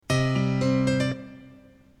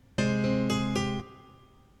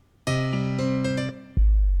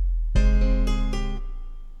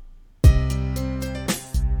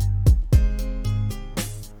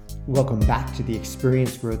Welcome back to the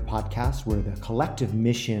Experience Growth Podcast, where the collective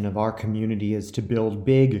mission of our community is to build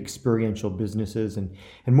big experiential businesses and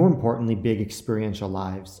more importantly, big experiential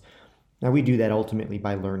lives. Now, we do that ultimately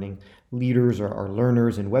by learning. Leaders are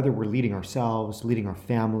learners, and whether we're leading ourselves, leading our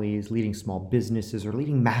families, leading small businesses, or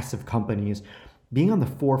leading massive companies, being on the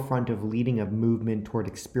forefront of leading a movement toward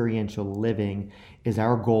experiential living is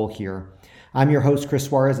our goal here. I'm your host, Chris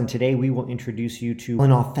Suarez, and today we will introduce you to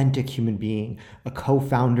an authentic human being, a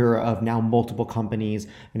co-founder of now multiple companies,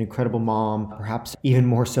 an incredible mom, perhaps even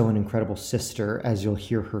more so an incredible sister, as you'll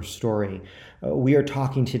hear her story. We are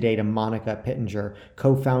talking today to Monica Pittenger,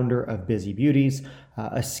 co-founder of Busy Beauties,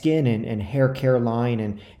 a skin and hair care line,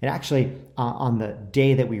 and actually on the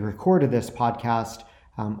day that we recorded this podcast,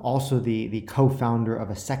 also the co-founder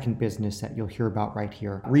of a second business that you'll hear about right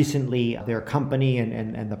here. Recently, their company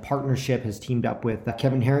and the partnership has teamed up with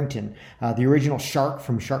Kevin Harrington, the original shark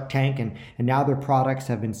from Shark Tank, and now their products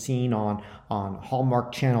have been seen on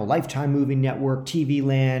Hallmark Channel, Lifetime Movie Network, TV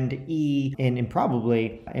Land, E, and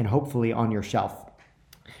probably and hopefully on your shelf.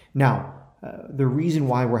 Now, the reason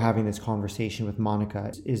why we're having this conversation with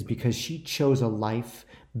Monica is because she chose a life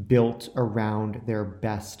built around their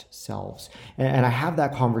best selves. And I have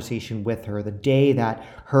that conversation with her the day that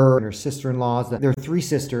her and her sister-in-laws, their three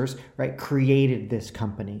sisters, right, created this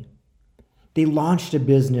company. They launched a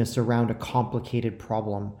business around a complicated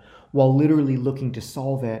problem while literally looking to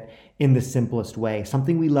solve it in the simplest way.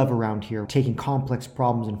 Something we love around here, taking complex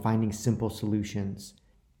problems and finding simple solutions.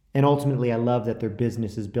 And ultimately, I love that their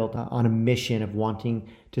business is built on a mission of wanting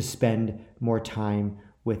to spend more time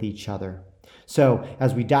with each other. So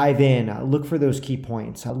as we dive in, look for those key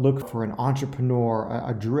points. Look for an entrepreneur,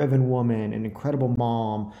 a driven woman, an incredible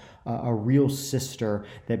mom, a real sister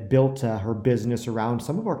that built her business around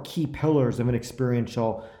some of our key pillars of an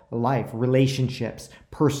experiential life. Relationships,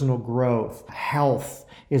 personal growth, health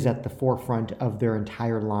is at the forefront of their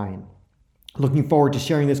entire line. Looking forward to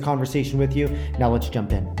sharing this conversation with you. Now let's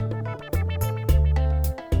jump in.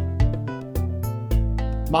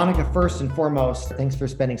 Monica, first and foremost, thanks for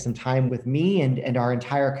spending some time with me and our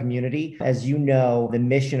entire community. As you know, the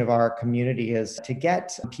mission of our community is to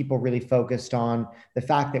get people really focused on the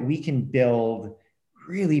fact that we can build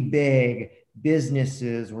really big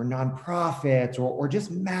businesses or nonprofits or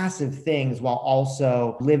just massive things while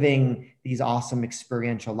also living these awesome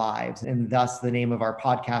experiential lives. And thus the name of our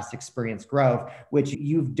podcast, Experience Growth, which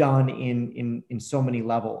you've done in so many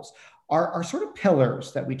levels. Our sort of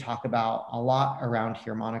pillars that we talk about a lot around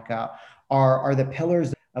here, Monica, are the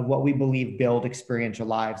pillars of what we believe build experiential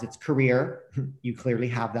lives. It's career. You clearly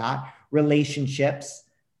have that. Relationships.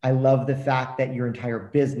 I love the fact that your entire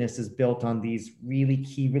business is built on these really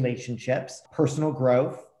key relationships. Personal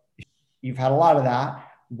growth. You've had a lot of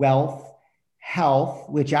that. Wealth. Health,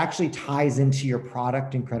 which actually ties into your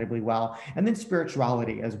product incredibly well, and then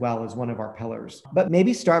spirituality as well as one of our pillars. But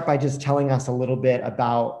maybe start by just telling us a little bit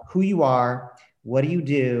about who you are, what do you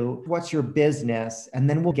do, what's your business, and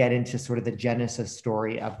then we'll get into sort of the genesis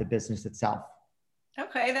story of the business itself.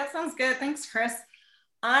 Okay, that sounds good. Thanks, Chris.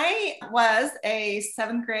 I was a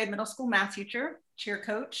 7th grade middle school math teacher, cheer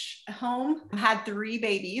coach at home. I had 3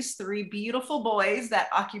 babies, 3 beautiful boys that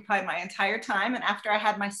occupied my entire time. And after I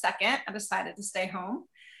had my second, I decided to stay home.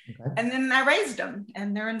 Okay. And then I raised them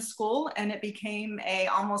and they're in school, and it became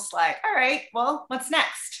almost like, all right, well, what's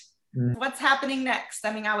next? What's happening next?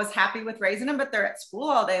 I mean, I was happy with raising them, but they're at school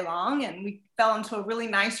all day long, and we fell into a really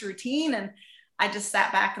nice routine. And I just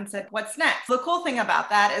sat back and said, what's next? The cool thing about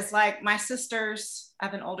that is, like, my sisters, I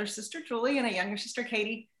have an older sister, Julie, and a younger sister,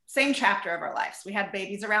 Katie, same chapter of our lives. We had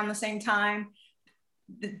babies around the same time.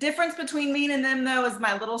 The difference between me and them, though, is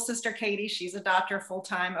my little sister, Katie, she's a doctor,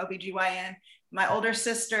 full-time OBGYN. My older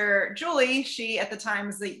sister, Julie, she at the time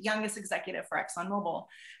was the youngest executive for ExxonMobil.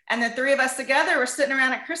 And the 3 of us together were sitting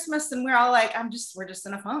around at Christmas, and we're all like, we're just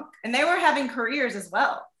in a funk. And they were having careers as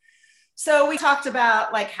well. So we talked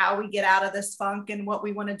about like how we get out of this funk and what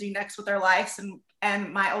we want to do next with our lives.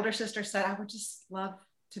 And my older sister said, I would just love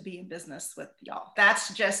to be in business with y'all.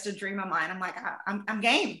 That's just a dream of mine. I'm like, I'm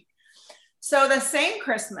game. So the same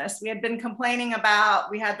Christmas, we had been complaining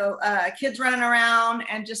about, we had the kids running around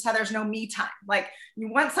and just how there's no me time. Like,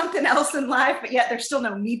 you want something else in life, but yet there's still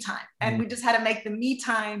no me time. And we just had to make the me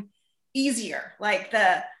time easier.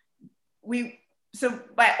 So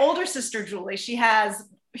my older sister, Julie, she has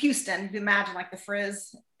Houston. You can imagine like the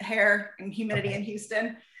frizz hair and humidity in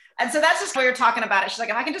Houston. And so that's just what we were talking about it. She's like,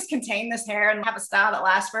 if I can just contain this hair and have a style that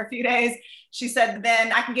lasts for a few days, she said,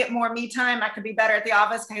 then I can get more me time. I could be better at the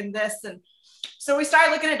office and this. And so we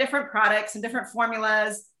started looking at different products and different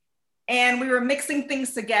formulas, and we were mixing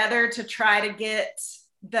things together to try to get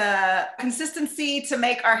the consistency to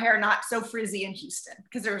make our hair not so frizzy in Houston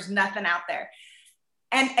because there was nothing out there.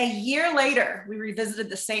 And a year later, we revisited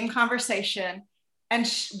the same conversation, and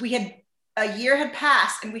a year had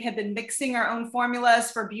passed and we had been mixing our own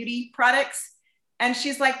formulas for beauty products. And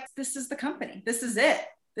she's like, this is the company. This is it.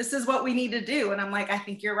 This is what we need to do. And I'm like, I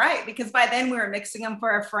think you're right. Because by then we were mixing them for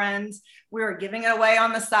our friends. We were giving it away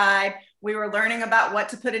on the side. We were learning about what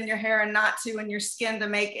to put in your hair and not to, in your skin to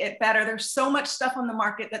make it better. There's so much stuff on the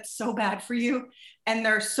market that's so bad for you. And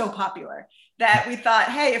they're so popular that we thought,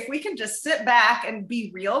 hey, if we can just sit back and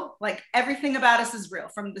be real, like everything about us is real,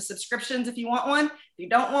 from the subscriptions. If you want one, if you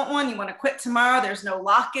don't want one, you want to quit tomorrow, there's no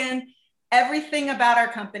lock-in. Everything about our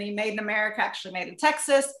company, made in America, actually made in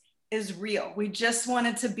Texas, is real. We just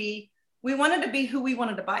wanted to be who we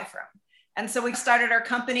wanted to buy from. And so we started our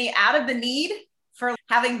company out of the need for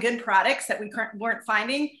having good products that we weren't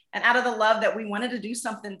finding, and out of the love that we wanted to do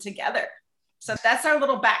something together. So that's our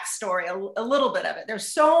little backstory, a little bit of it. There's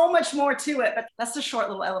so much more to it, but that's the short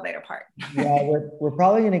little elevator part. Yeah, we're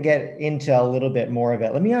probably going to get into a little bit more of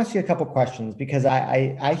it. Let me ask you a couple questions, because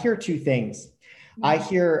I hear two things. I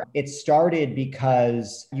hear it started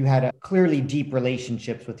because you had a clearly deep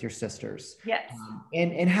relationships with your sisters. Yes.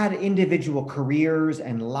 And had individual careers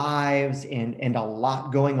and lives and a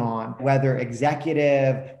lot going on, whether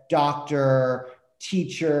executive, doctor,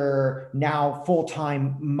 teacher, now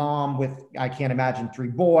full-time mom with, I can't imagine, 3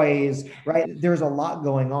 boys, right? There's a lot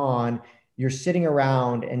going on. You're sitting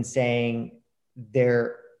around and saying,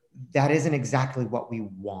 that isn't exactly what we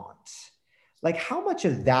want. Like, how much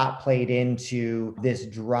of that played into this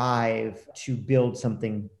drive to build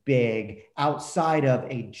something big outside of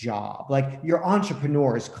a job? Like, you're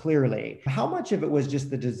entrepreneurs, clearly. How much of it was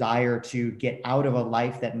just the desire to get out of a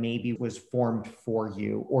life that maybe was formed for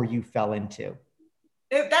you or you fell into?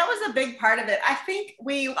 That was a big part of it. I think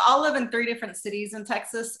we all live in 3 different cities in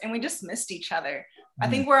Texas, and we just missed each other. I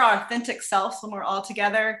think we're our authentic selves when we're all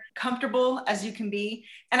together, comfortable as you can be.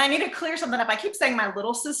 And I need to clear something up. I keep saying my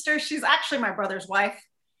little sister. She's actually my brother's wife.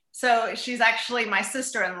 So she's actually my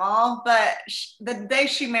sister-in-law, but the day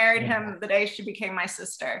she married him, the day she became my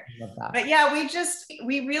sister. But yeah,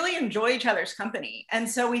 we really enjoy each other's company. And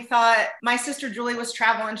so we thought, my sister Julie was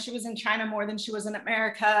traveling. She was in China more than she was in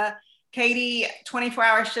America. Katie,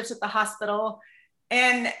 24-hour shifts at the hospital.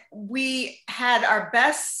 And we had our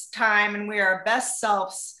best time, and we were our best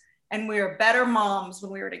selves, and we were better moms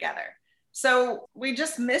when we were together. So we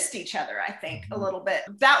just missed each other, I think, a little bit.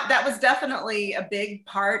 That was definitely a big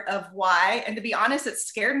part of why. And to be honest, it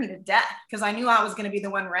scared me to death, because I knew I was going to be the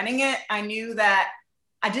one running it. I knew that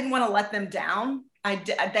I didn't want to let them down.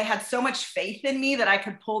 They had so much faith in me that I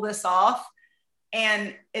could pull this off.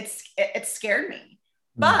 And it scared me.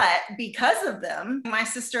 But because of them, my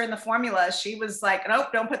sister in the formula, she was like, nope,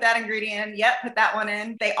 don't put that ingredient in. Yep, put that one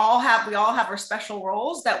in. We all have our special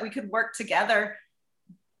roles that we could work together,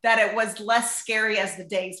 that it was less scary as the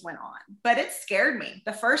days went on. But it scared me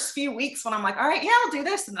the first few weeks when I'm like, all right, yeah, I'll do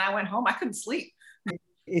this. And then I went home, I couldn't sleep.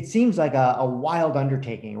 It seems like a wild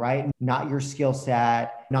undertaking, right? Not your skill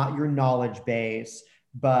set, not your knowledge base,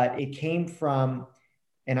 but it came from,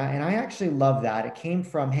 and I actually love that. It came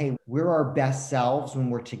from, hey, we're our best selves when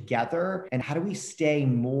we're together. And how do we stay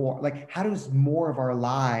more, like, how does more of our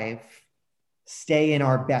life stay in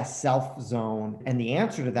our best self zone? And the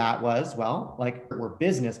answer to that was, well, like, we're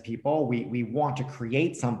business people. We want to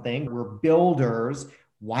create something. We're builders.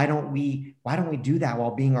 Why don't we do that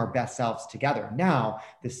while being our best selves together? Now,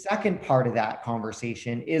 the second part of that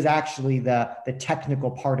conversation is actually the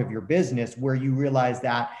technical part of your business, where you realize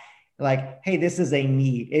that, like, hey, this is a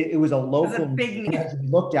need. It was a local big need. As you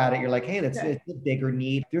looked at it, you're like, hey, it's a bigger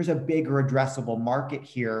need. There's a bigger addressable market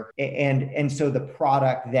here. And so the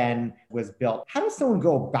product then was built. How does someone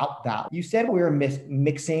go about that? You said we were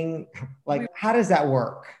mixing, like, how does that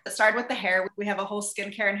work? It started with the hair. We have a whole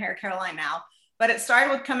skincare and hair care line now, but it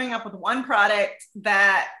started with coming up with one product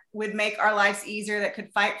that would make our lives easier, that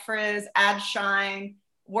could fight frizz, add shine.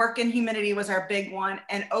 Work and humidity was our big one,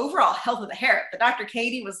 and overall health of the hair. The Dr.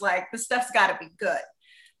 Katie was like, this stuff's got to be good.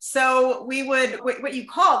 So we would, what you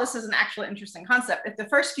call, this is an actually interesting concept. If the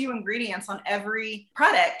first few ingredients on every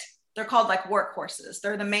product, they're called like workhorses.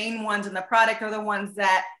 They're the main ones in the product. They're the ones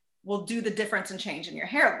that will do the difference and change in your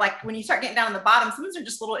hair. Like, when you start getting down in the bottom, some of them are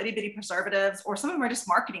just little itty bitty preservatives, or some of them are just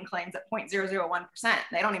marketing claims at 0.001%.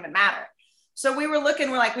 They don't even matter. So we were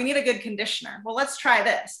like, we need a good conditioner. Well, let's try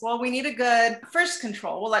this. Well, we need a good frizz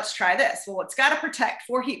control. Well, let's try this. Well, it's got to protect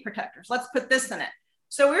 4 heat protectors. Let's put this in it.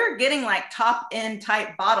 So we were getting like top end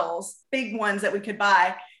type bottles, big ones that we could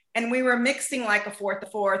buy. And we were mixing like a fourth,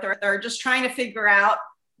 or third, just trying to figure out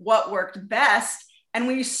what worked best. And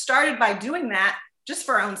we started by doing that just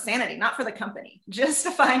for our own sanity, not for the company, just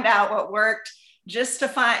to find out what worked, just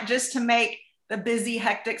to make the busy,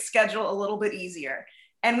 hectic schedule a little bit easier.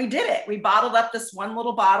 And we did it. We bottled up this one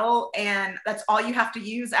little bottle, and that's all you have to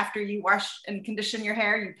use after you wash and condition your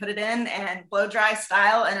hair. You put it in and blow dry,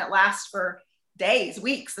 style, and it lasts for days,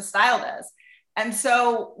 weeks, the style does. And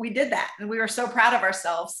so we did that, and we were so proud of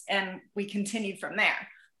ourselves, and we continued from there.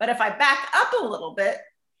 But if I back up a little bit,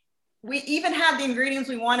 we even had the ingredients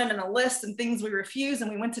we wanted in a list and things we refused. And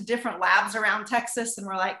we went to different labs around Texas and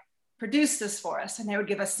we're like, produce this for us. And they would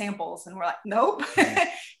give us samples. And we're like, nope.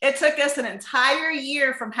 It took us an entire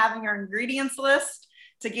year from having our ingredients list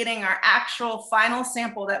to getting our actual final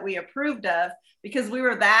sample that we approved of, because we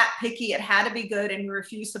were that picky. It had to be good. And we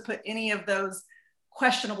refused to put any of those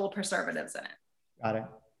questionable preservatives in it. Got it.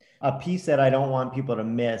 A piece that I don't want people to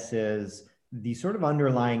miss is the sort of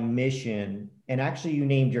underlying mission. And actually you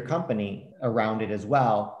named your company around it as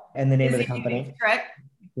well. And the name Busy of the company. Beauties, correct.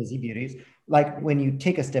 Busy Beauties. Like when you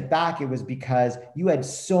take a step back, it was because you had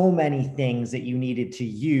so many things that you needed to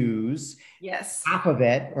use. Yes. Half of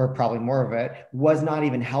it, or probably more of it, was not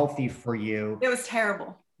even healthy for you. It was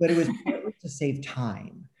terrible. But it was to save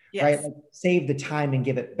time, yes. right? Like save the time and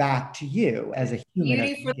give it back to you as a human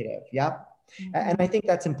executive. Yep. Mm-hmm. And I think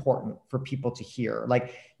that's important for people to hear.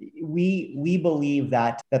 Like we believe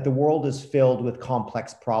that the world is filled with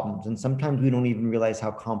complex problems, and sometimes we don't even realize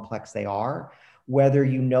how complex they are. Whether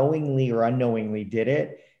you knowingly or unknowingly did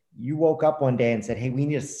it, you woke up one day and said, hey, we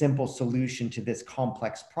need a simple solution to this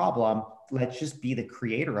complex problem. Let's just be the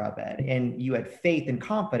creator of it. And you had faith and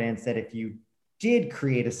confidence that if you did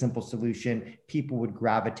create a simple solution, people would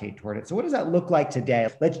gravitate toward it. So what does that look like today?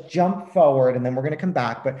 Let's jump forward and then we're going to come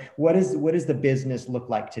back. But what does the business look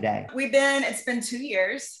like today? It's been 2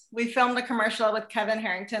 years. We filmed a commercial with Kevin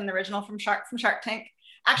Harrington, the original from Shark Tank.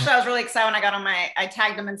 Actually, I was really excited when I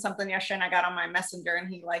tagged him in something yesterday and I got on my messenger and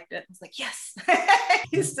he liked it. I was like, yes,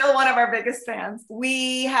 he's still one of our biggest fans.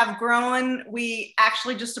 We have grown. We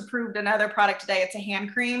actually just approved another product today. It's a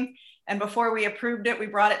hand cream. And before we approved it, we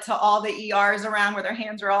brought it to all the ERs around where their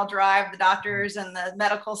hands are all dry, the doctors and the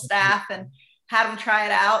medical staff, and had them try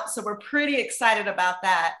it out. So we're pretty excited about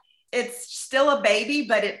that. It's still a baby,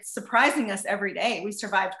 but it's surprising us every day. We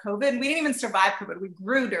survived COVID. We didn't even survive COVID. We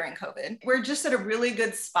grew during COVID. We're just at a really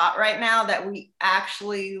good spot right now that we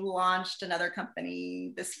actually launched another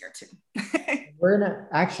company this year too. We're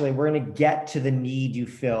going to get to the need you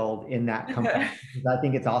filled in that company. I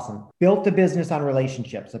think it's awesome. Built the business on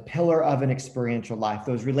relationships, a pillar of an experiential life.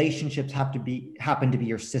 Those relationships happen to be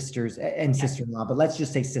your sisters and sister-in-law, but let's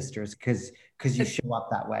just say sisters because you show up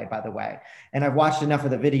that way, by the way. And I've watched enough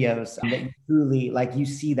of the videos that you truly, you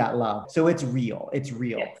see that love. So it's real. It's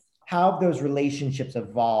real. Yes. How have those relationships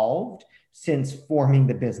evolved since forming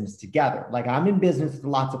the business together? Like I'm in business with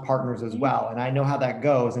lots of partners as well, and I know how that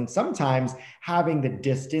goes. And sometimes having the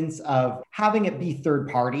distance of having it be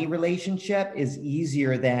third-party relationship is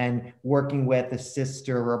easier than working with a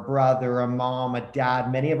sister or a brother, a mom, a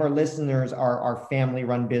dad. Many of our listeners are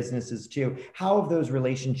family-run businesses too. How have those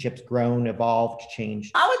relationships grown, evolved,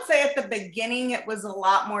 changed? I would say at the beginning, it was a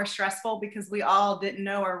lot more stressful because we all didn't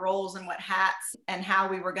know our roles and what hats and how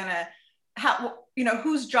we were going to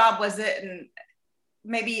whose job was it? And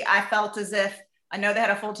maybe I felt as if I know they had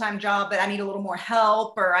a full-time job, but I need a little more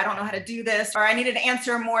help, or I don't know how to do this, or I needed to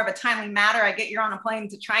answer more of a timely matter. I get you're on a plane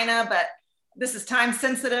to China, but this is time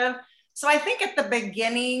sensitive. So I think at the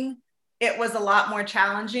beginning, it was a lot more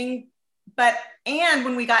challenging. And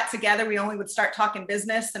when we got together, we only would start talking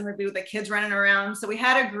business and we'd be with the kids running around. So we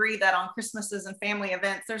had to agree that on Christmases and family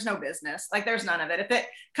events, there's no business. There's none of it. If it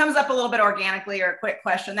comes up a little bit organically or a quick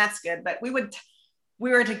question, that's good. But we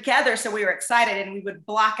were together, so we were excited, and we would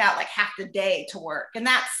block out half the day to work. And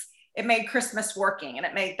it made Christmas working, and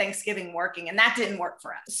it made Thanksgiving working, and that didn't work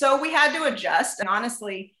for us. So we had to adjust. And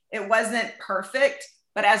honestly, it wasn't perfect,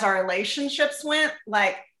 but as our relationships went,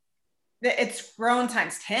 it's grown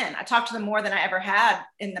times 10. I talked to them more than I ever had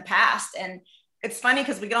in the past. And it's funny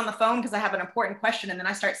because we get on the phone because I have an important question. And then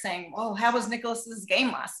I start saying, oh, how was Nicholas's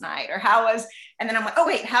game last night? And then I'm like, oh,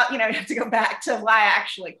 wait, you have to go back to why I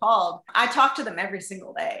actually called. I talk to them every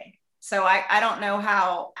single day. So I don't know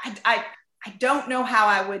how, I don't know how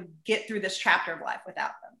I would get through this chapter of life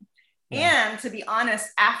without them. Yeah. And to be honest,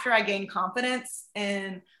 after I gained confidence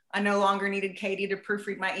and I no longer needed Katie to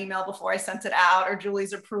proofread my email before I sent it out, or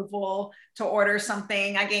Julie's approval to order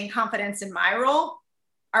something, I gained confidence in my role.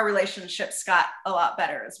 Our relationships got a lot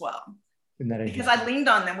better as well. Because I leaned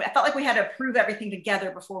on them. I felt like we had to approve everything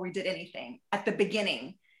together before we did anything at the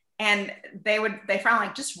beginning. And they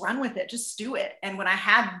found just run with it, just do it. And when I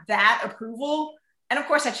had that approval, and of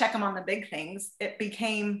course I check them on the big things,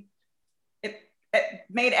 it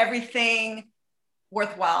made everything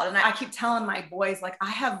worthwhile. And I keep telling my boys, like, I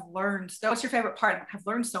have learned so, what's your favorite part? I've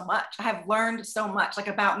learned so much. I have learned so much, like,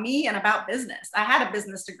 about me and about business. I had a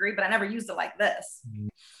business degree, but I never used it like this.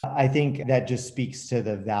 I think that just speaks to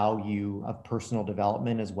the value of personal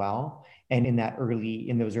development as well. And in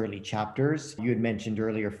those early chapters, you had mentioned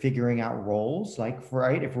earlier, figuring out roles, like,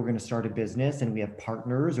 right, if we're going to start a business and we have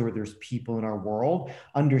partners or there's people in our world,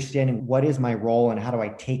 understanding what is my role and how do I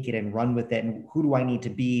take it and run with it, and who do I need to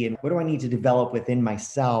be and what do I need to develop within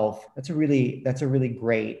myself. That's a really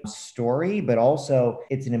great story, but also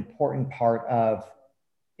it's an important part of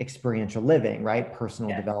experiential living, right?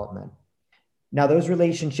 Personal development. Now, those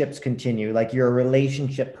relationships continue. Like, you're a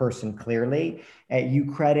relationship person, clearly. You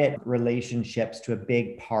credit relationships to a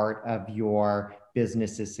big part of your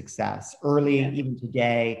business's success. Early, even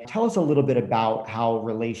today, tell us a little bit about how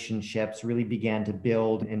relationships really began to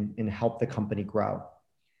build and help the company grow.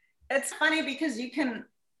 It's funny because you can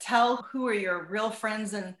tell who are your real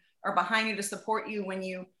friends and are behind you to support you when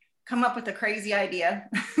you come up with a crazy idea.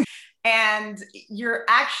 And you're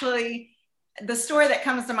actually, the story that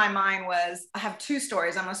comes to my mind was, I have two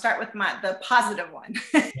stories. I'm going to start with the positive one.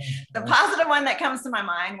 The positive one that comes to my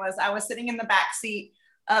mind was, I was sitting in the back seat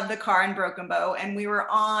of the car in Broken Bow, and we were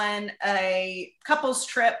on a couples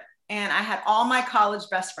trip, and I had all my college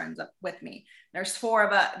best friends up with me. There's four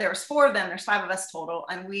of us. There was four of them. There's five of us total,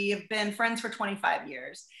 and we have been friends for 25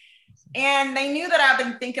 years. And they knew that I've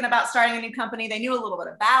been thinking about starting a new company. They knew a little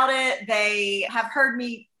bit about it. They have heard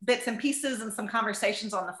me bits and pieces and some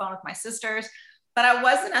conversations on the phone with my sisters, but I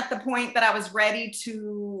wasn't at the point that I was ready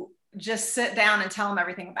to just sit down and tell them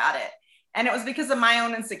everything about it. And it was because of my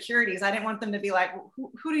own insecurities. I didn't want them to be like,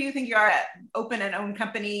 who do you think you are at open and own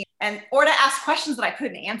company? Or to ask questions that I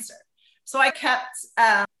couldn't answer. So I kept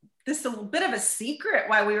this a little bit of a secret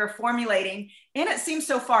while we were formulating, and it seemed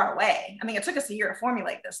so far away. I mean, it took us a year to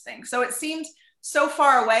formulate this thing. So it seemed so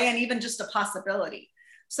far away and even just a possibility.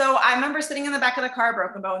 So I remember sitting in the back of the car,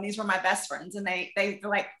 Broken Bow, and these were my best friends. And they were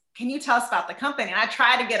like, can you tell us about the company? And I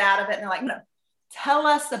tried to get out of it. And they're like, no, tell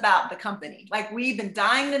us about the company. Like, we've been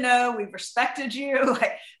dying to know. We've respected you.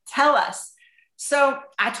 Like, tell us. So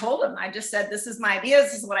I told them, I just said, this is my ideas.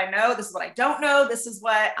 This is what I know. This is what I don't know. This is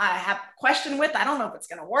what I have a question with. I don't know if it's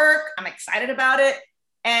going to work. I'm excited about it.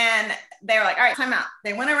 And they were like, all right, time out.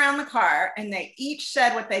 They went around the car and they each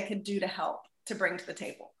said what they could do to help, to bring to the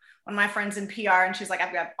table. One of my friends in PR, and she's like,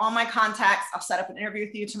 I've got all my contacts. I'll set up an interview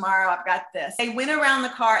with you tomorrow. I've got this. They went around the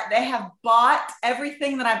car. They have bought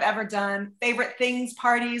everything that I've ever done, favorite things,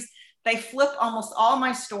 parties. They flip almost all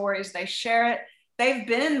my stories. They share it. They've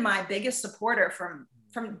been my biggest supporter from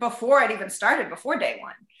before it even started, before day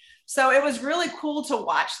one. So it was really cool to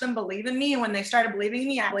watch them believe in me. And when they started believing in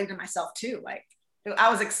me, I believed in myself too. Like,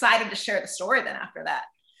 I was excited to share the story then after that.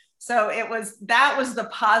 So that was the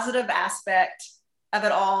positive aspect of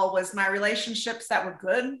it all, was my relationships that were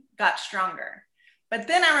good got stronger. But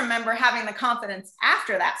then I remember having the confidence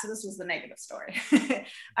after that. So this was the negative story. I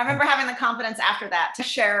remember having the confidence after that to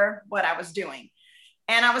share what I was doing.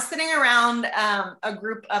 And I was sitting around a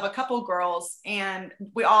group of a couple girls, and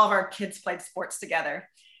all of our kids played sports together.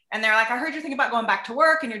 And they're like, I heard you're thinking about going back to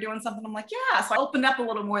work and you're doing something. I'm like, yeah. So I opened up a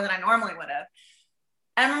little more than I normally would have.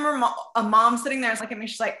 And I remember a mom sitting there looking at me.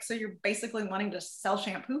 She's like, so you're basically wanting to sell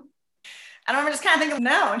shampoo? And I remember just kind of thinking,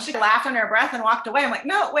 no. And she laughed under her breath and walked away. I'm like,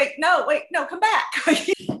 no, come back.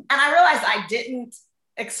 And I realized I didn't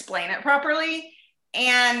explain it properly,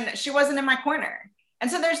 and she wasn't in my corner. And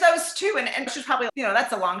so there's those two. And she's probably,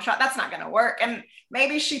 that's a long shot. That's not going to work. And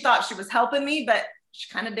maybe she thought she was helping me, but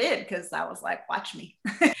she kind of did, because I was like, watch me.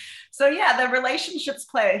 So yeah, the relationships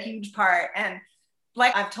play a huge part. And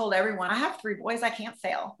like I've told everyone, I have 3 boys. I can't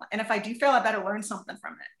fail. And if I do fail, I better learn something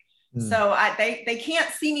from it. So they can't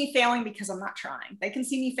see me failing because I'm not trying. They can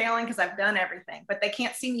see me failing because I've done everything, but they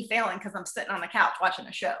can't see me failing because I'm sitting on the couch watching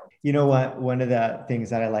a show. You know what? One of the things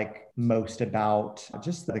that I like most about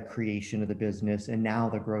just the creation of the business and now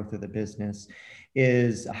the growth of the business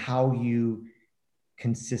is how you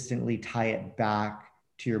consistently tie it back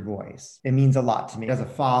to your boys. It means a lot to me as a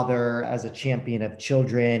father, as a champion of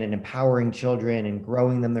children and empowering children and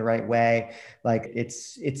growing them the right way. Like, it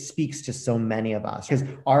speaks to so many of us, because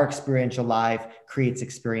our experiential life creates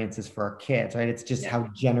experiences for our kids, right? It's just how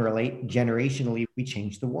generationally we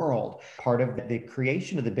change the world. Part of the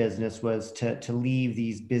creation of the business was to leave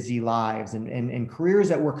these busy lives and careers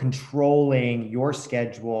that were controlling your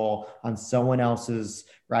schedule on someone else's,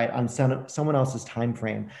 right? On someone else's time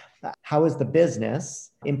frame. How has the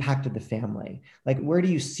business impacted the family? Like, where do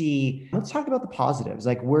you see, let's talk about the positives.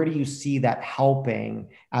 Like, where do you see that helping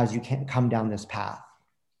as you can come down this path?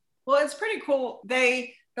 Well, it's pretty cool.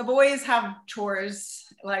 They The boys have chores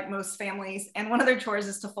like most families, and one of their chores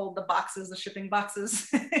is to fold the boxes, the shipping boxes,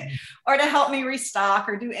 or to help me restock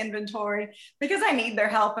or do inventory, because I need their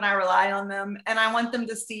help and I rely on them. And I want them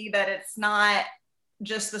to see that it's not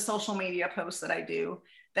just the social media posts that I do,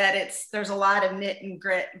 that there's a lot of knit and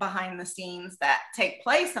grit behind the scenes that take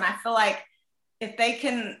place. And I feel like if they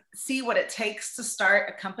can see what it takes to start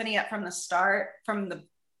a company up from the start, from the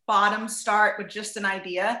bottom start with just an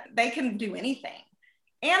idea, they can do anything.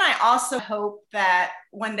 And I also hope that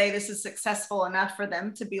one day this is successful enough for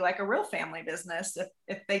them to be like a real family business.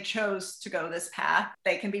 If they chose to go this path,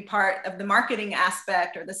 they can be part of the marketing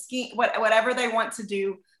aspect or the scheme, whatever they want to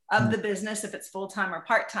do of the business, if it's full-time or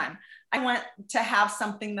part-time. I want to have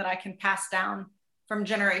something that I can pass down from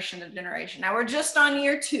generation to generation. Now we're just on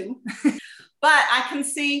year 2, but I can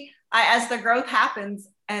see as the growth happens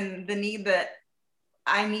and the need that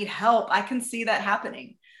I need help, I can see that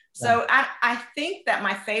happening. So I think that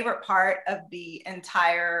my favorite part of the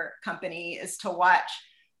entire company is to watch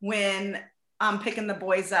when I'm picking the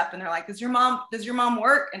boys up and they're like, does your mom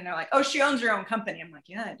work? And they're like, oh, she owns her own company. I'm like,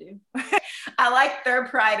 yeah, I do. I like their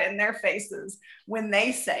pride in their faces when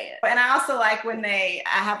they say it. And I also like when I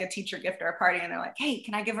have a teacher gift or a party and they're like, hey,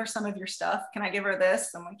 can I give her some of your stuff? Can I give her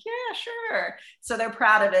this? I'm like, yeah, sure. So they're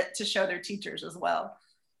proud of it to show their teachers as well.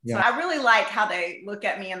 Yeah. So I really like how they look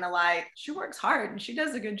at me and they're like, she works hard and she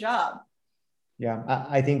does a good job. Yeah,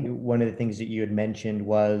 I think one of the things that you had mentioned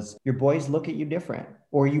was your boys look at you different,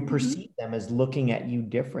 or you perceive them as looking at you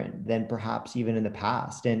different than perhaps even in the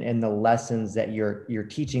past, and the lessons that you're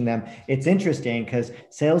teaching them. It's interesting because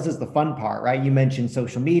sales is the fun part, right? You mentioned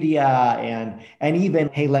social media and even,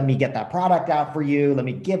 hey, let me get that product out for you. Let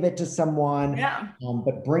me give it to someone. Yeah.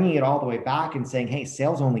 But bringing it all the way back and saying, hey,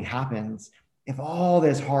 sales only happens if all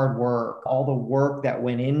this hard work, all the work that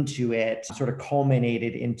went into it sort of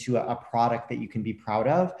culminated into a product that you can be proud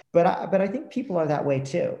of. But I think people are that way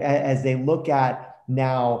too. As they look at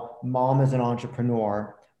now, mom as an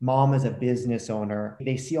entrepreneur, mom as a business owner,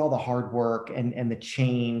 they see all the hard work and the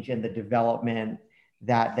change and the development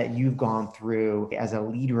that you've gone through as a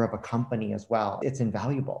leader of a company as well. It's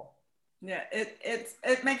invaluable. Yeah,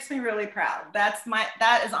 it makes me really proud. That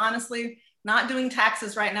is honestly, not doing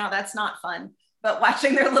taxes right now, that's not fun. But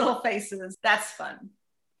watching their little faces, that's fun.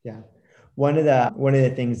 Yeah. One of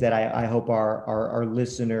the things that I hope our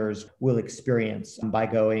listeners will experience by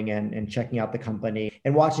going and checking out the company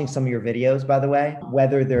and watching some of your videos, by the way,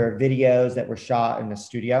 whether they're videos that were shot in a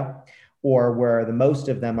studio or where the most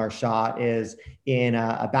of them are shot is in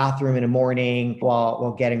a bathroom in the morning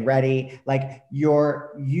while getting ready, like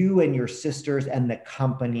you and your sisters and the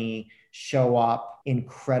company show up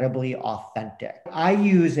incredibly authentic. I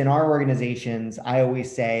use in our organizations, I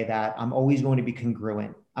always say that I'm always going to be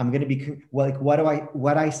congruent. I'm going to be like, what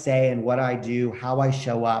I say and what I do, how I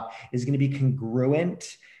show up is going to be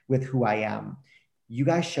congruent with who I am. You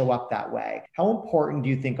guys show up that way. How important do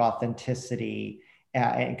you think authenticity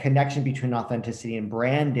and connection between authenticity and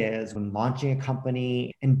brand is when launching a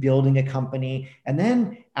company and building a company? And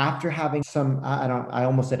then after having some, I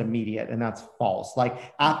almost said immediate, and that's false.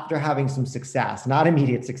 Like after having some success, not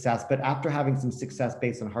immediate success, but after having some success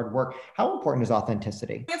based on hard work, how important is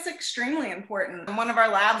authenticity? It's extremely important. One of our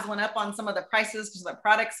labs went up on some of the prices because the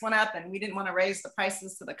products went up and we didn't want to raise the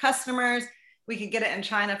prices to the customers. We could get it in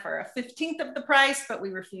China for a 15th of the price, but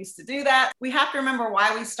we refused to do that. We have to remember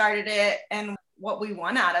why we started it and what we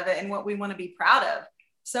want out of it and what we want to be proud of.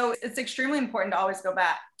 So it's extremely important to always go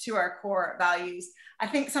back to our core values. I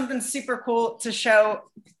think something super cool to show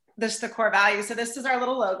the core values. So this is our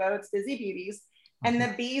little logo. It's Busy Beauties. And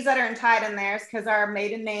the bees that are tied in there is because our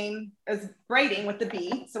maiden name is braiding with the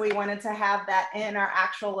bee. So we wanted to have that in our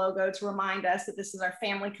actual logo to remind us that this is our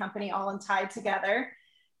family company all tied together.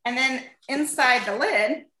 And then inside the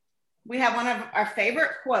lid, we have one of our favorite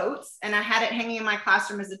quotes, and I had it hanging in my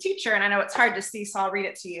classroom as a teacher, and I know it's hard to see, so I'll read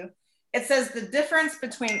it to you. It says, the difference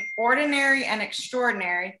between ordinary and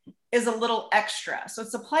extraordinary is a little extra. So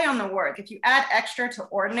it's a play on the word. If you add extra to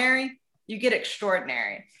ordinary, you get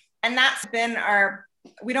extraordinary. And that's been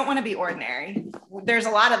we don't want to be ordinary. There's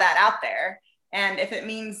a lot of that out there. And if it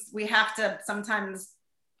means we have to sometimes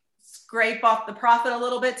scrape off the profit a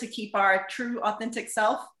little bit to keep our true authentic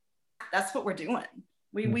self, that's what we're doing.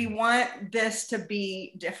 We want this to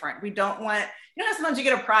be different. We don't want, sometimes you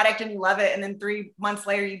get a product and you love it, and then 3 months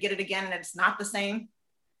later you get it again and it's not the same.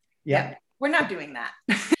 Yeah. We're not doing that.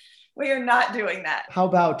 We are not doing that. How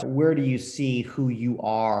about where do you see who you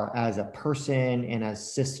are as a person and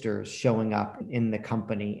as sisters showing up in the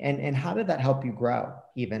company? And how did that help you grow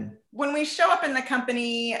even? When we show up in the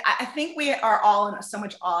company, I think we are all in so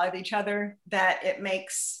much awe of each other that it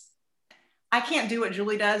makes I can't do what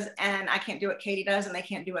Julie does, and I can't do what Katie does, and they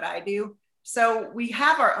can't do what I do. So we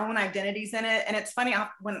have our own identities in it. And it's funny,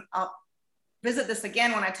 when I'll visit this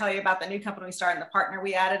again when I tell you about the new company we started and the partner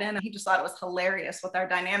we added in. He just thought it was hilarious with our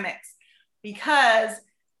dynamics, because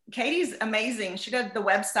Katie's amazing. She does the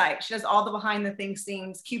website. She does all the behind the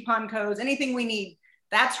scenes, coupon codes, anything we need.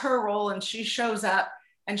 That's her role. And she shows up,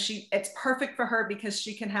 and it's perfect for her because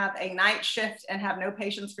she can have a night shift and have no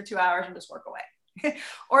patients for 2 hours and just work away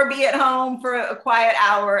or be at home for a quiet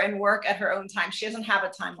hour and work at her own time. She doesn't have a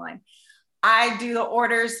timeline. I do the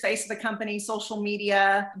orders, face of the company, social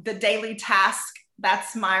media, the daily task.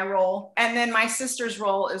 That's my role. And then my sister's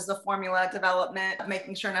role is the formula development,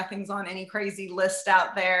 making sure nothing's on any crazy list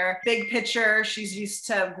out there. Big picture, she's used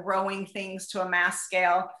to growing things to a mass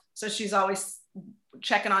scale. So she's always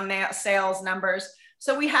checking on sales numbers.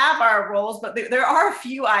 So we have our roles, but there are a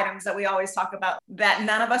few items that we always talk about that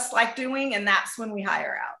none of us like doing. And that's when we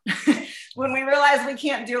hire out. When we realize we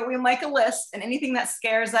can't do it, we make a list, and anything that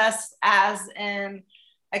scares us, as in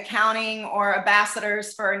accounting or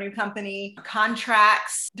ambassadors for a new company,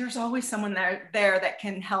 contracts, there's always someone there that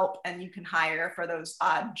can help, and you can hire for those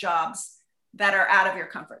odd jobs that are out of your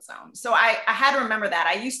comfort zone. So I had to remember that.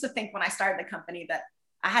 I used to think when I started the company that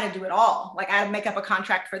I had to do it all. Like I had to make up a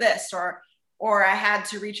contract for this, or I had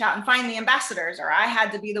to reach out and find the ambassadors, or I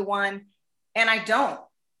had to be the one, and I don't.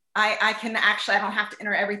 I don't have to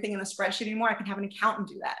enter everything in the spreadsheet anymore. I can have an accountant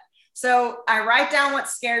do that. So I write down what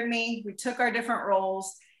scared me. We took our different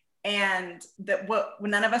roles, and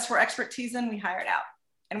when none of us were expertise in, we hired out.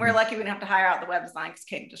 And we're lucky we didn't have to hire out the web design, because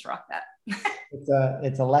Katie just rocked that.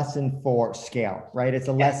 It's a lesson for scale, right? It's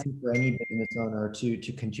a lesson for any business owner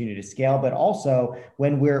to continue to scale, but also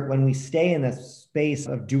when we stay in the space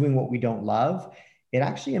of doing what we don't love, it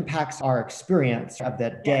actually impacts our experience of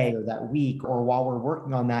that day or that week, or while we're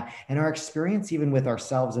working on that, and our experience even with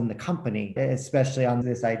ourselves in the company, especially on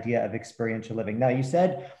this idea of experiential living. Now, you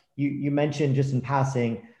said, you mentioned just in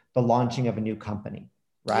passing the launching of a new company,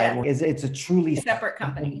 right? Yeah. It's a truly separate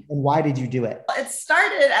company. And why did you do it? It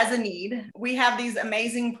started as a need. We have these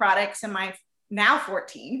amazing products, and my now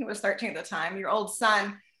 14, he was 13 at the time, your old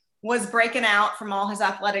son was breaking out from all his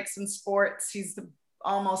athletics and sports. He's the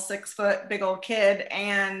almost 6 foot, big old kid,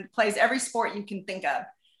 and plays every sport you can think of,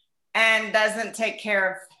 and doesn't take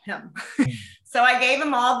care of him. So I gave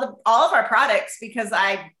him all of our products, because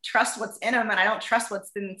I trust what's in them, and I don't trust what's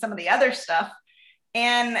in some of the other stuff.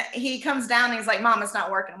 And he comes down and he's like, "Mom, it's not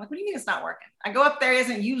working." I'm like, "What do you mean it's not working?" I go up there, he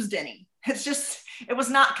hasn't used any. It was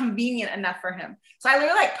not convenient enough for him. So I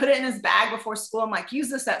literally put it in his bag before school. I'm like, "Use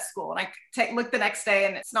this at school." And I look the next day,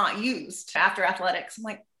 and it's not used after athletics. I'm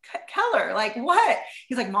like, "Keller, like what?"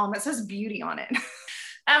 He's like, "Mom, it says beauty on it."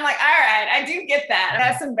 I'm like, "All right, I do get that.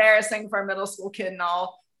 That's embarrassing for a middle school kid and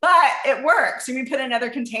all, but it works." You mean put in another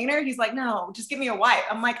container? He's like, "No, just give me a wipe."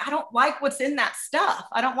 I'm like, "I don't like what's in that stuff.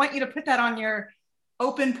 I don't want you to put that on your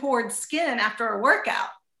open pored skin after a workout,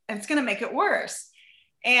 and it's going to make it worse."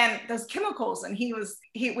 And those chemicals, and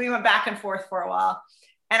we went back and forth for a while,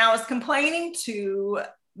 and I was complaining to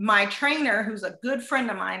my trainer, who's a good friend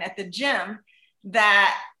of mine at the gym,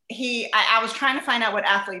 that I was trying to find out what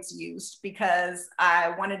athletes used, because I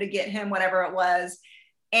wanted to get him whatever it was.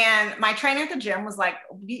 And my trainer at the gym was like,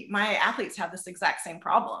 "My athletes have this exact same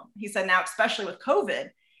problem." He said, "Now, especially with COVID."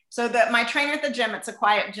 So that my trainer at the gym, it's a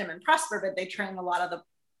quiet gym in Prosper, but they train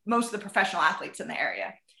most of the professional athletes in the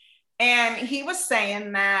area. And he was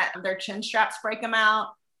saying that their chin straps break them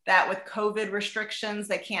out, that with COVID restrictions,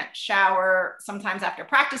 they can't shower sometimes after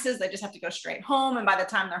practices. They just have to go straight home. And by the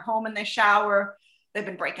time they're home and they shower, they've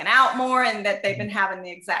been breaking out more, and that they've been having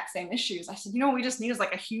the exact same issues. I said, what we just need is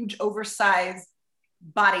like a huge oversized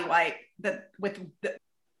body wipe with the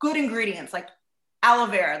good ingredients, like aloe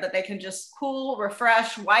vera, that they can just cool,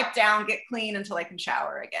 refresh, wipe down, get clean until they can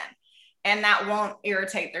shower again. And that won't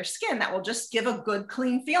irritate their skin. That will just give a good,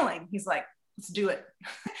 clean feeling. He's like, "Let's do it."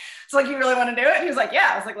 It's like, "You really want to do it?" And he was like,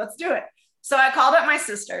 "Yeah." I was like, "Let's do it." So I called up my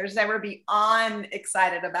sisters. They were beyond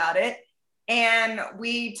excited about it. And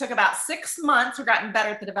we took about 6 months. We've gotten better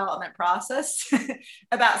at the development process.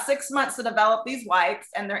 About 6 months to develop these wipes,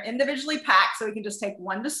 and they're individually packed. So we can just take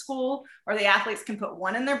one to school, or the athletes can put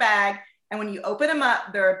one in their bag. And when you open them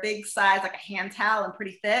up, they're a big size, like a hand towel, and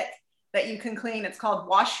pretty thick, that you can clean. It's called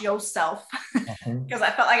Wash Yourself. Because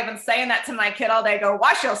I felt like I've been saying that to my kid all day, go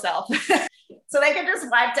wash yourself. So they can just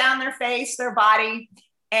wipe down their face, their body,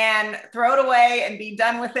 and throw it away and be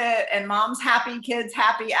done with it. And mom's happy, kids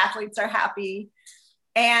happy, athletes are happy.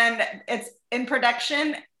 And it's in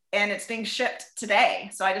production, and it's being shipped today.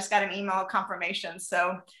 So I just got an email confirmation.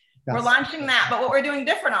 So we're launching that. But what we're doing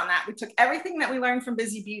different on that, we took everything that we learned from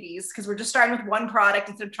Busy Beauties, because we're just starting with one product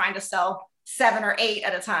instead of trying to sell 7 or 8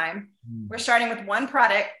 at a time. We're starting with one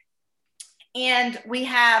product, and we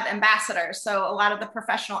have ambassadors. So a lot of the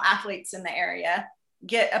professional athletes in the area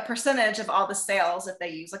get a percentage of all the sales if they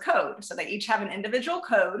use a code. So they each have an individual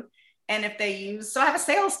code. And if they use, so I have a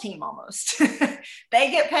sales team almost.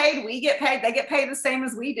 They get paid, we get paid, they get paid the same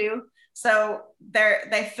as we do. So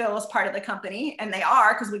they feel as part of the company, and they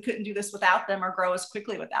are, because we couldn't do this without them or grow as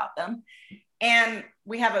quickly without them. And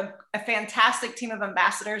we have a fantastic team of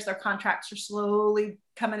ambassadors. Their contracts are slowly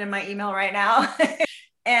coming in my email right now.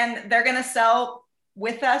 And they're going to sell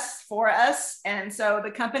with us, for us. And so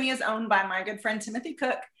the company is owned by my good friend, Timothy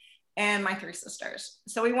Cook, and my 3 sisters.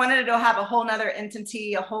 So we wanted to have a whole nother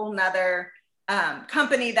entity, a whole nother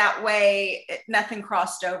company. That way nothing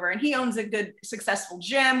crossed over. And he owns a good, successful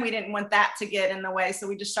gym. We didn't want that to get in the way. So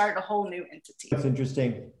we just started a whole new entity. What's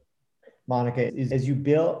interesting, Monica, is as you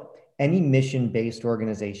build any mission-based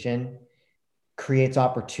organization, creates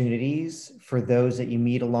opportunities for those that you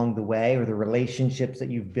meet along the way, or the relationships that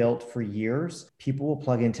you've built for years. People will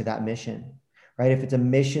plug into that mission, right? If it's a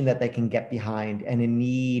mission that they can get behind and a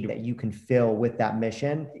need that you can fill with that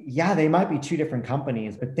mission, yeah, they might be 2 different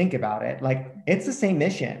companies, but think about it. Like, it's the same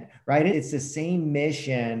mission, right? It's the same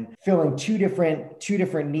mission filling two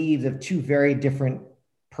different needs of 2 very different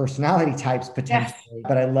personality types potentially. Yes.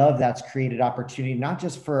 But I love that's created opportunity, not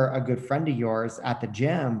just for a good friend of yours at the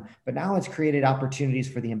gym, but now it's created opportunities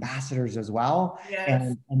for the ambassadors as well.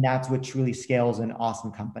 Yes. And that's what truly scales an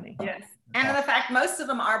awesome company. Yes. And the fact most of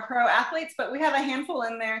them are pro athletes, but we have a handful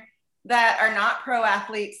in there that are not pro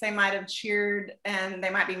athletes. They might have cheered, and they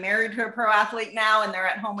might be married to a pro athlete now, and they're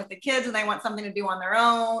at home with the kids and they want something to do on their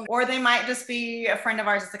own. Or they might just be a friend of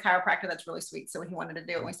ours that's a chiropractor that's really sweet, so he wanted to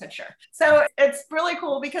do it and we said sure. So it's really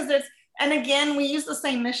cool because and again, we use the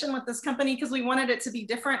same mission with this company because we wanted it to be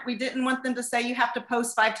different. We didn't want them to say you have to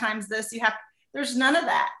post 5 times this, there's none of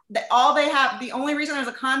that. The only reason there's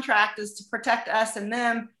a contract is to protect us and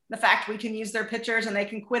them, the fact we can use their pictures and they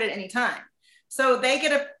can quit at any time. So they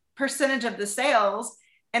get a percentage of the sales.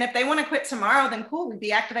 And if they want to quit tomorrow, then cool, we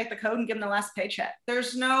deactivate the code and give them the last paycheck.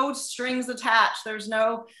 There's no strings attached. There's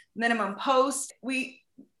no minimum post.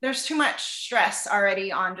 There's too much stress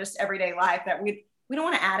already on just everyday life that we don't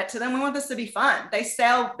want to add it to them. We want this to be fun. They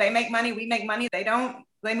sell, they make money, we make money. They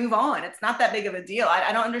move on. It's not that big of a deal.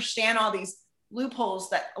 I don't understand all these loopholes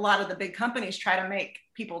that a lot of the big companies try to make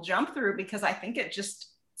people jump through, because I think it's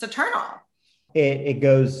a turnoff. It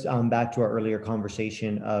goes back to our earlier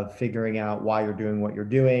conversation of figuring out why you're doing what you're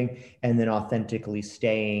doing, and then authentically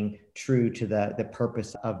staying true to the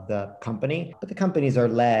purpose of the company. But the companies are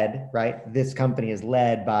led, right? This company is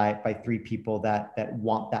led by 3 people that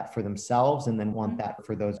want that for themselves and then want that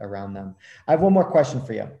for those around them. I have one more question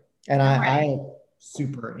for you. And I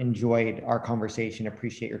super enjoyed our conversation.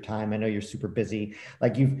 Appreciate your time. I know you're super busy.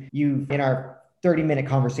 Like you've in our 30-minute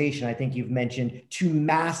conversation, I think you've mentioned 2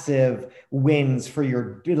 massive wins for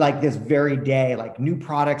your, like, this very day, like new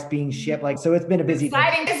products being shipped. Like, so it's been a busy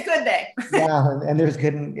exciting day. It's good day. Yeah. And there's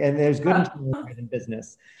good in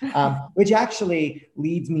business, which actually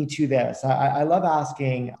leads me to this. I love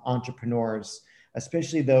asking entrepreneurs,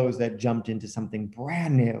 especially those that jumped into something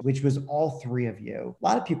brand new, which was all 3 of you. A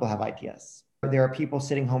lot of people have ideas. There are people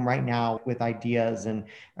sitting home right now with ideas, and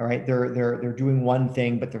all right, they're doing one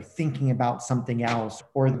thing, but they're thinking about something else,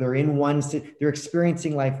 or they're they're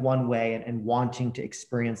experiencing life one way and wanting to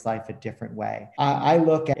experience life a different way. I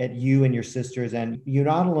look at you and your sisters, and you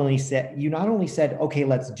not only said, okay,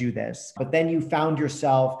 let's do this, but then you found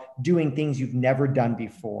yourself doing things you've never done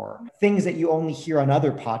before, things that you only hear on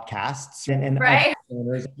other podcasts and right.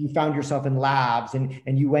 You found yourself in labs, and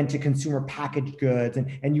you went to consumer packaged goods,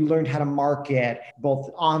 and you learned how to market both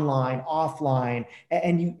online, offline,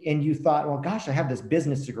 and you thought, well, gosh, I have this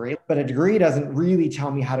business degree, but a degree doesn't really tell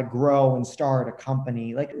me how to grow and start a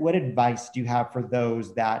company. Like, what advice do you have for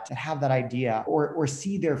those that have that idea or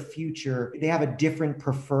see their future? They have a different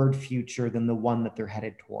preferred future than the one that they're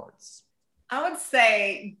headed towards. I would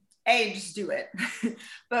say, A, just do it.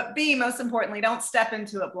 But B, most importantly, don't step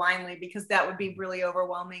into it blindly, because that would be really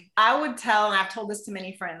overwhelming. I would tell, and I've told this to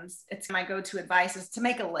many friends, it's my go-to advice, is to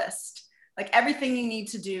make a list. Like everything you need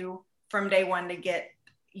to do from day one to get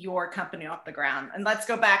your company off the ground. And let's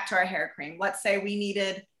go back to our hair cream. Let's say we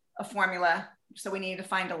needed a formula. So we needed to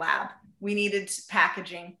find a lab. We needed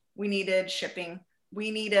packaging. We needed shipping. We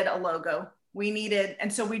needed a logo.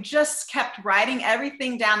 And so we just kept writing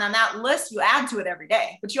everything down on that list. You add to it every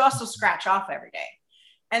day, but you also scratch off every day.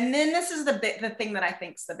 And then this is the thing that I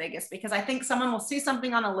think is the biggest, because I think someone will see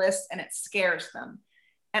something on a list and it scares them.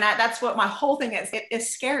 And that's what my whole thing is. It is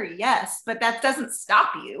scary, yes, but that doesn't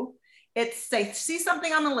stop you. It's they see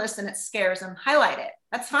something on the list and it scares them, highlight it.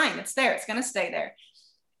 That's fine. It's there. It's going to stay there.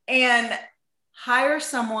 And hire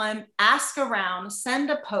someone, ask around, send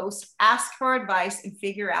a post, ask for advice, and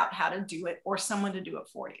figure out how to do it, or someone to do it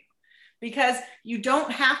for you. Because you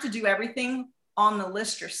don't have to do everything on the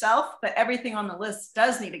list yourself, but everything on the list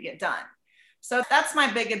does need to get done. So that's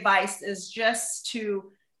my big advice, is just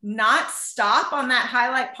to not stop on that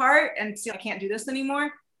highlight part and say, I can't do this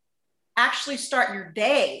anymore. Actually start your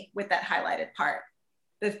day with that highlighted part.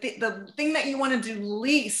 The thing that you want to do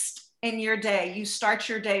least in your day, you start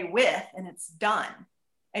your day with, and it's done.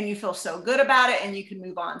 And you feel so good about it, and you can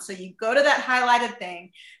move on. So you go to that highlighted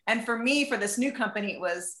thing. And for me, for this new company, it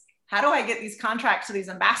was, how do I get these contracts to these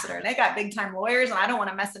ambassadors? They got big time lawyers, and I don't want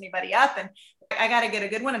to mess anybody up. And I got to get a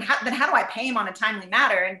good one. And then how do I pay them on a timely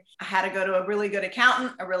matter? And I had to go to a really good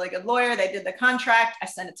accountant, a really good lawyer. They did the contract. I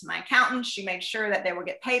sent it to my accountant. She made sure that they would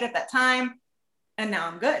get paid at that time. And now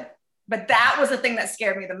I'm good. But that was the thing that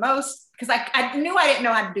scared me the most, because I knew I didn't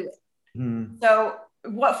know how to do it. So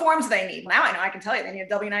what forms do they need? Now I know. I can tell you they need a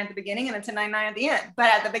W-9 at the beginning and a 1099 at the end. But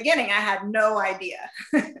at the beginning, I had no idea.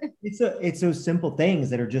 It's those simple things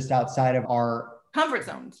that are just outside of our comfort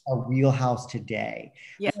zones, our wheelhouse today.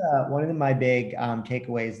 Yeah. One of my big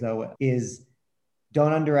takeaways, though, is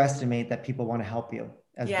don't underestimate that people want to help you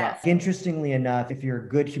as well. Interestingly enough, if you're a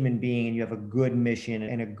good human being and you have a good mission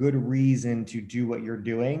and a good reason to do what you're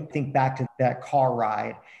doing, think back to that car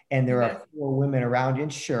ride, and there are 4 women around you,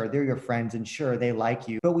 and sure, they're your friends, and sure, they like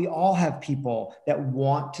you, but we all have people that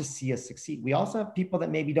want to see us succeed. We also have people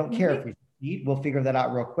that maybe don't care if we succeed. We'll figure that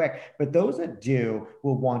out real quick. But those that do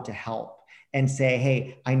will want to help and say,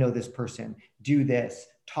 hey, I know this person, do this,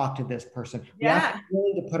 talk to this person. We have to be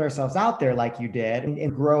willing to put ourselves out there like you did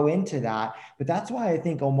and grow into that. But that's why I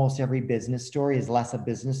think almost every business story is less a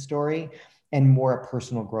business story and more a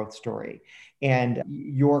personal growth story. And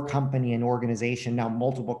your company and organization, now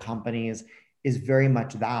multiple companies, is very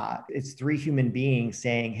much that. It's 3 human beings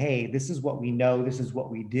saying, hey, this is what we know, this is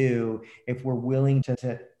what we do. If we're willing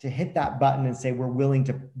to hit that button and say we're willing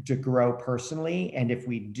to grow personally, and if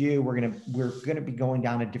we do, we're gonna be going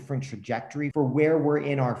down a different trajectory for where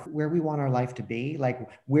where we want our life to be, like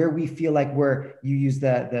where we feel like you use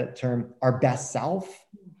the term our best self.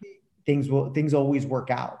 Things always work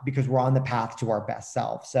out because we're on the path to our best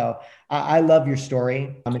self. So I love your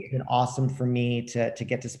story. It's been awesome for me to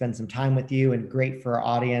get to spend some time with you, and great for our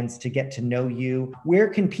audience to get to know you. Where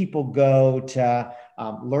can people go to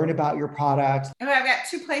learn about your products? Okay, I've got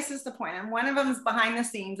 2 places to point them. One of them is behind the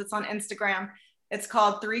scenes. It's on Instagram. It's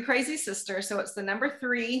called 3 Crazy Sisters. So it's the number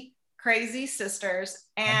 3 Crazy Sisters.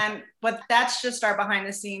 But that's just our behind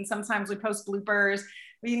the scenes. Sometimes we post bloopers.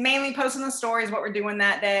 We mainly post in the stories what we're doing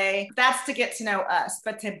that day. That's to get to know us.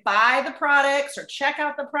 But to buy the products or check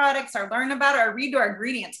out the products or learn about it or read our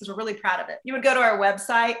ingredients, because we're really proud of it, you would go to our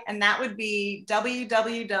website, and that would be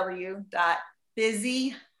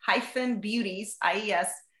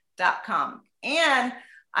www.busy-beauties.com. And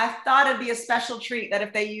I thought it'd be a special treat that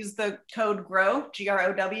if they use the code GROW,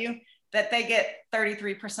 GROW, that they get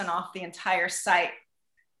 33% off the entire site.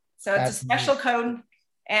 So it's a special code.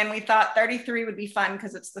 And we thought 33 would be fun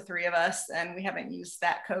because it's the 3 of us, and we haven't used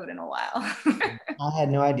that code in a while. I had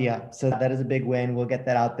no idea. So that is a big win. We'll get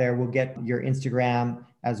that out there. We'll get your Instagram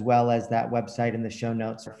as well as that website in the show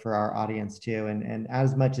notes for our audience too. And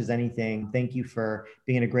as much as anything, thank you for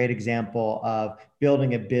being a great example of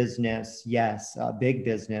building a business. Yes, a big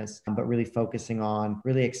business, but really focusing on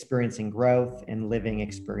really experiencing growth and living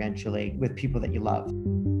experientially with people that you love.